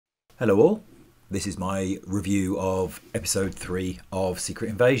Hello all, this is my review of episode 3 of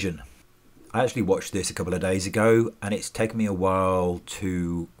Secret Invasion. I actually watched this a couple of days ago and it's taken me a while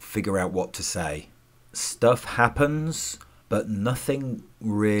to figure out what to say. Stuff happens, but nothing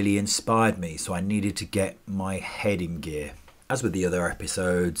really inspired me, so I needed to get my head in gear. As with the other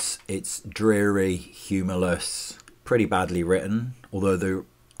episodes, it's dreary, humourless, pretty badly written, although there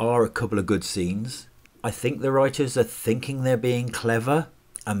are a couple of good scenes. I think the writers are thinking they're being clever,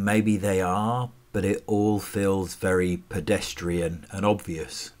 and maybe they are, but it all feels very pedestrian and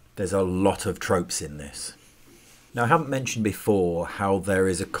obvious. There's a lot of tropes in this. Now, I haven't mentioned before how there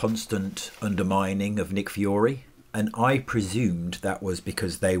is a constant undermining of Nick Fury, and I presumed that was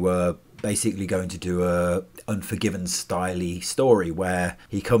because they were basically going to do a Unforgiven style-y story where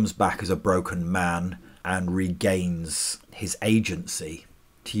he comes back as a broken man and regains his agency,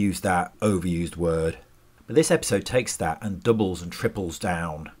 to use that overused word. But this episode takes that and doubles and triples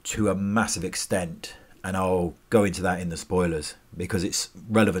down to a massive extent, and I'll go into that in the spoilers because it's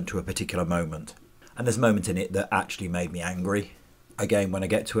relevant to a particular moment. And there's a moment in it that actually made me angry. Again, when I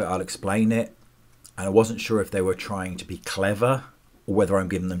get to it, I'll explain it. And I wasn't sure if they were trying to be clever or whether I'm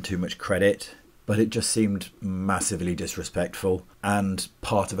giving them too much credit, but it just seemed massively disrespectful and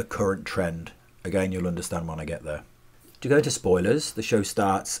part of a current trend. Again, you'll understand when I get there. To go into spoilers, the show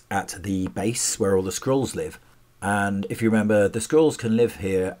starts at the base where all the Skrulls live. And if you remember, the Skrulls can live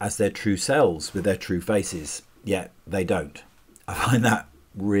here as their true selves with their true faces, yet they don't. I find that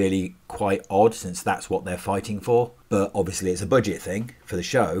really quite odd since that's what they're fighting for. But obviously it's a budget thing for the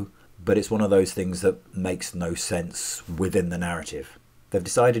show, but it's one of those things that makes no sense within the narrative. They've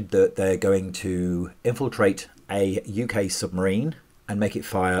decided that they're going to infiltrate a UK submarine and make it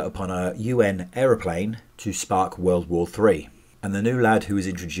fire upon a UN aeroplane to spark World War III. And the new lad who was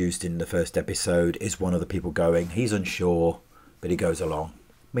introduced in the first episode is one of the people going. He's unsure, but he goes along.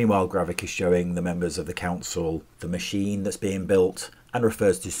 Meanwhile, Gravik is showing the members of the council the machine that's being built and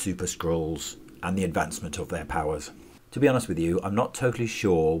refers to Super Skrulls and the advancement of their powers. To be honest with you, I'm not totally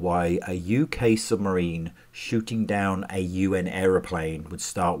sure why a UK submarine shooting down a UN aeroplane would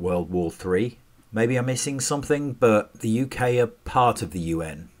start World War III. Maybe I'm missing something, but the UK are part of the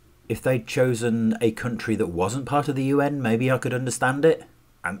UN. If they'd chosen a country that wasn't part of the UN, maybe I could understand it.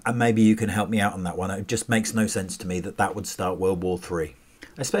 And maybe you can help me out on that one. It just makes no sense to me that that would start World War III.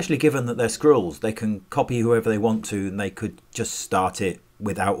 Especially given that they're Skrulls. They can copy whoever they want to and they could just start it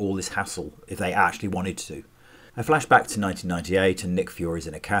without all this hassle if they actually wanted to. I flash back to 1998 and Nick Fury's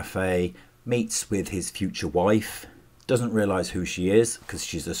in a cafe, meets with his future wife. Doesn't realise who she is because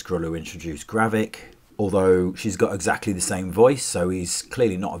she's the Skrull who introduced Gravik, although she's got exactly the same voice, so he's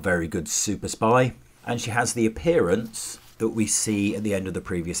clearly not a very good super spy. And she has the appearance that we see at the end of the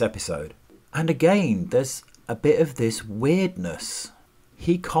previous episode. And again, there's a bit of this weirdness.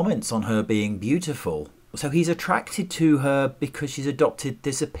 He comments on her being beautiful, so he's attracted to her because she's adopted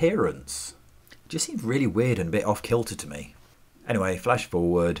this appearance. It just seems really weird and a bit off kilter to me. Anyway, flash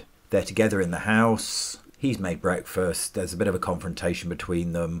forward, they're together in the house. He's made breakfast, there's a bit of a confrontation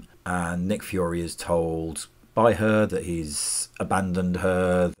between them, and Nick Fury is told by her that he's abandoned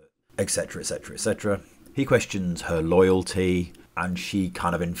her, etc, etc, etc. He questions her loyalty, and she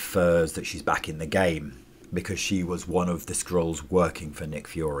kind of infers that she's back in the game, because she was one of the Skrulls working for Nick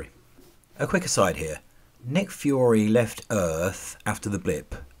Fury. A quick aside here, Nick Fury left Earth after the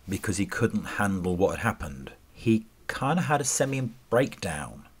blip because he couldn't handle what had happened. He kind of had a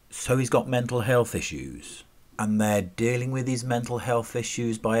semi-breakdown. So he's got mental health issues, and they're dealing with his mental health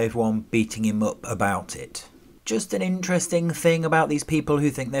issues by everyone beating him up about it. Just an interesting thing about these people who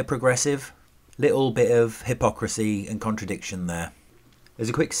think they're progressive. Little bit of hypocrisy and contradiction there. There's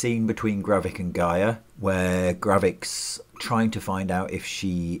a quick scene between Gravik and Gaia where Gravik's trying to find out if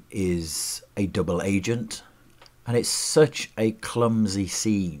she is a double agent, and it's such a clumsy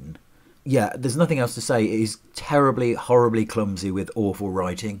scene. Yeah, there's nothing else to say. It is terribly, horribly clumsy with awful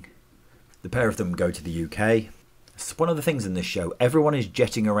writing. The pair of them go to the UK. It's one of the things in this show. Everyone is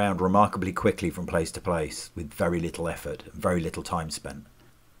jetting around remarkably quickly from place to place with very little effort, very little time spent.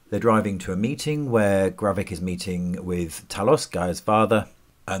 They're driving to a meeting where Gravik is meeting with Talos, Gaia's father,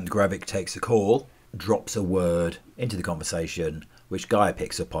 and Gravik takes a call, drops a word into the conversation, which Gaia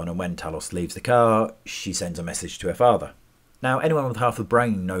picks up on, and when Talos leaves the car, she sends a message to her father. Now, anyone with half a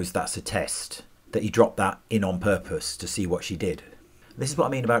brain knows that's a test, that he dropped that in on purpose to see what she did. This is what I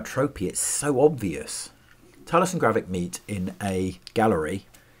mean about tropey, it's so obvious. Talos and Gravik meet in a gallery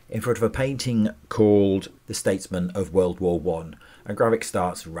in front of a painting called The Statesman of World War I, and Gravik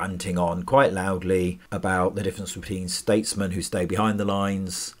starts ranting on quite loudly about the difference between statesmen who stay behind the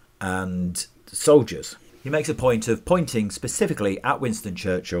lines and soldiers. He makes a point of pointing specifically at Winston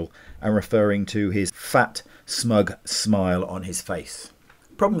Churchill and referring to his fat, smug smile on his face.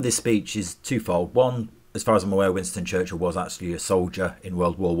 The problem with this speech is twofold. One, as far as I'm aware, Winston Churchill was actually a soldier in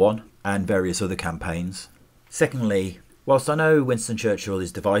World War One and various other campaigns. Secondly, whilst I know Winston Churchill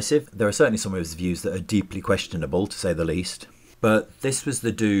is divisive, there are certainly some of his views that are deeply questionable, to say the least. But this was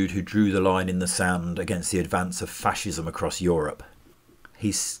the dude who drew the line in the sand against the advance of fascism across Europe.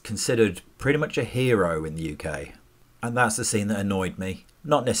 He's considered pretty much a hero in the UK. And that's the scene that annoyed me.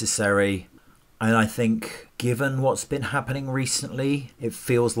 Not necessary. And I think, given what's been happening recently, it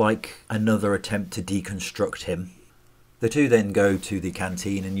feels like another attempt to deconstruct him. The two then go to the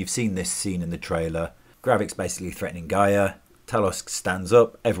canteen, and you've seen this scene in the trailer. Gravik's basically threatening Gaia. Talos stands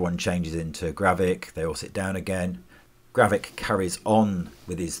up, everyone changes into Gravik, they all sit down again. Gravik carries on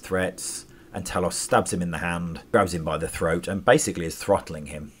with his threats, and Talos stabs him in the hand, grabs him by the throat, and basically is throttling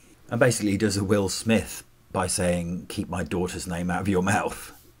him. And basically does a Will Smith by saying, "Keep my daughter's name out of your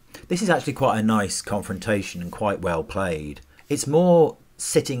mouth." This is actually quite a nice confrontation and quite well played. It's more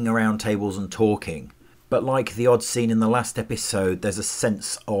sitting around tables and talking, but like the odd scene in the last episode, there's a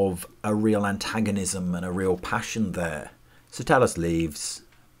sense of a real antagonism and a real passion there. So Talos leaves,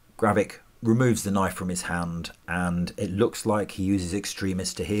 Gravik removes the knife from his hand, and it looks like he uses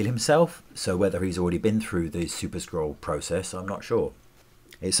Extremis to heal himself, so whether he's already been through the Super Scroll process, I'm not sure.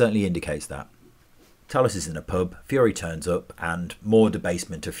 It certainly indicates that. Talos is in a pub, Fury turns up, and more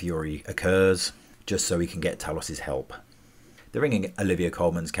debasement of Fury occurs, just so he can get Talos' help. They're ringing Olivia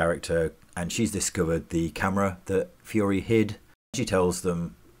Colman's character, and she's discovered the camera that Fury hid. She tells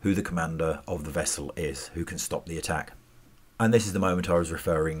them who the commander of the vessel is, who can stop the attack. And this is the moment I was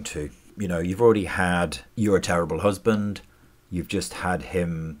referring to. You know, you've already had You're a Terrible Husband. You've just had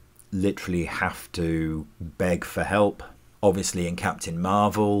him literally have to beg for help. Obviously in Captain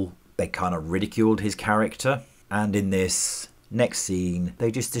Marvel, they kind of ridiculed his character. And in this next scene,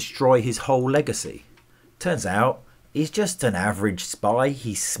 they just destroy his whole legacy. Turns out, he's just an average spy.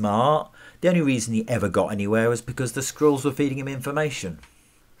 He's smart. The only reason he ever got anywhere was because the Skrulls were feeding him information.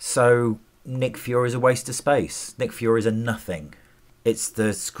 So Nick Fury's a waste of space. Nick Fury's a nothing. It's the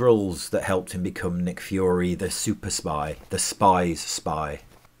Skrulls that helped him become Nick Fury, the super spy, the spy's spy.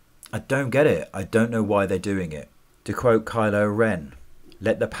 I don't get it. I don't know why they're doing it. To quote Kylo Ren,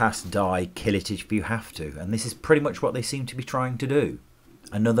 "Let the past die, kill it if you have to." And this is pretty much what they seem to be trying to do.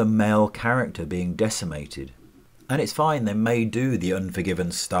 Another male character being decimated. And it's fine, they may do the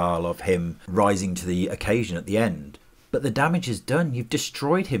Unforgiven style of him rising to the occasion at the end. But the damage is done. You've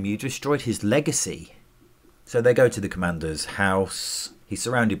destroyed him. You've destroyed his legacy. So they go to the commander's house. He's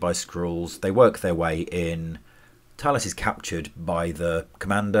surrounded by Skrulls. They work their way in. Talos is captured by the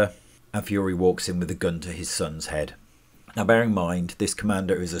commander, and Fury walks in with a gun to his son's head. Now bear in mind, this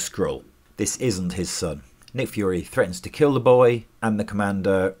commander is a Skrull. This isn't his son. Nick Fury threatens to kill the boy, and the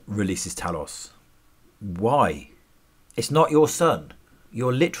commander releases Talos. Why? It's not your son.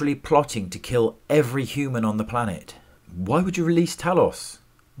 You're literally plotting to kill every human on the planet. Why would you release Talos?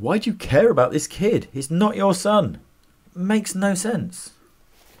 Why do you care about this kid? He's not your son. It makes no sense.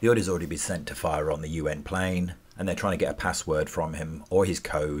 The order's already been sent to fire on the UN plane, and they're trying to get a password from him or his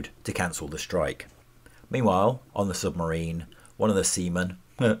code to cancel the strike. Meanwhile, on the submarine, one of the seamen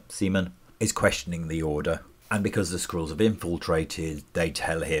is questioning the order, and because the Skrulls have infiltrated, they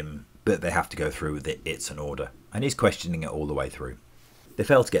tell him that they have to go through with it, it's an order. And he's questioning it all the way through. They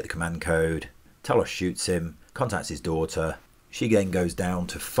fail to get the command code. Talos shoots him, contacts his daughter. She then goes down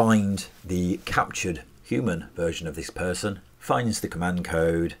to find the captured human version of this person, finds the command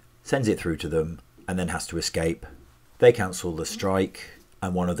code, sends it through to them, and then has to escape. They cancel the strike,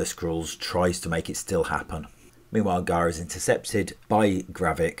 and one of the Skrulls tries to make it still happen. Meanwhile, Gaia is intercepted by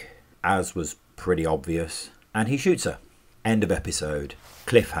Gravik, as was pretty obvious, and he shoots her. End of episode.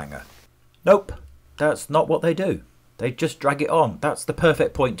 Cliffhanger. Nope, that's not what they do. They just drag it on. That's the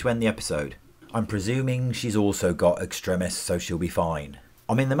perfect point to end the episode. I'm presuming she's also got Extremis, so she'll be fine.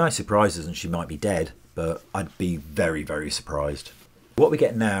 I mean, there might surprises and she might be dead, but I'd be very, very surprised. What we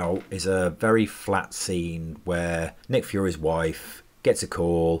get now is a very flat scene where Nick Fury's wife gets a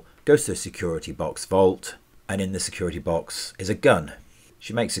call, goes to a security box vault, and in the security box is a gun.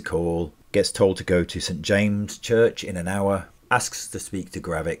 She makes a call, gets told to go to St. James Church in an hour, asks to speak to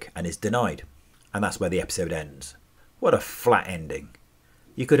Gravik, and is denied. And that's where the episode ends. What a flat ending.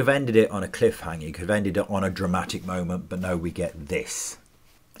 You could have ended it on a cliffhanger, you could have ended it on a dramatic moment, but no, we get this.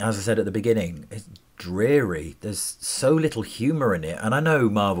 As I said at the beginning, it's dreary. There's so little humour in it, and I know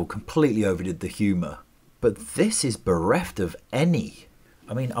Marvel completely overdid the humour, but this is bereft of any.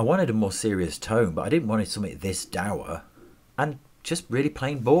 I mean, I wanted a more serious tone, but I didn't want something this dour, and just really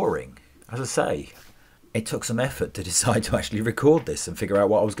plain boring. As I say, it took some effort to decide to actually record this and figure out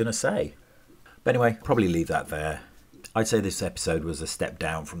what I was going to say. But anyway, probably leave that there. I'd say this episode was a step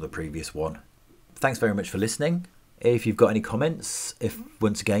down from the previous one. Thanks very much for listening. If you've got any comments, if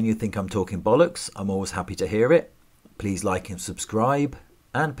once again you think I'm talking bollocks, I'm always happy to hear it. Please like and subscribe,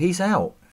 and peace out.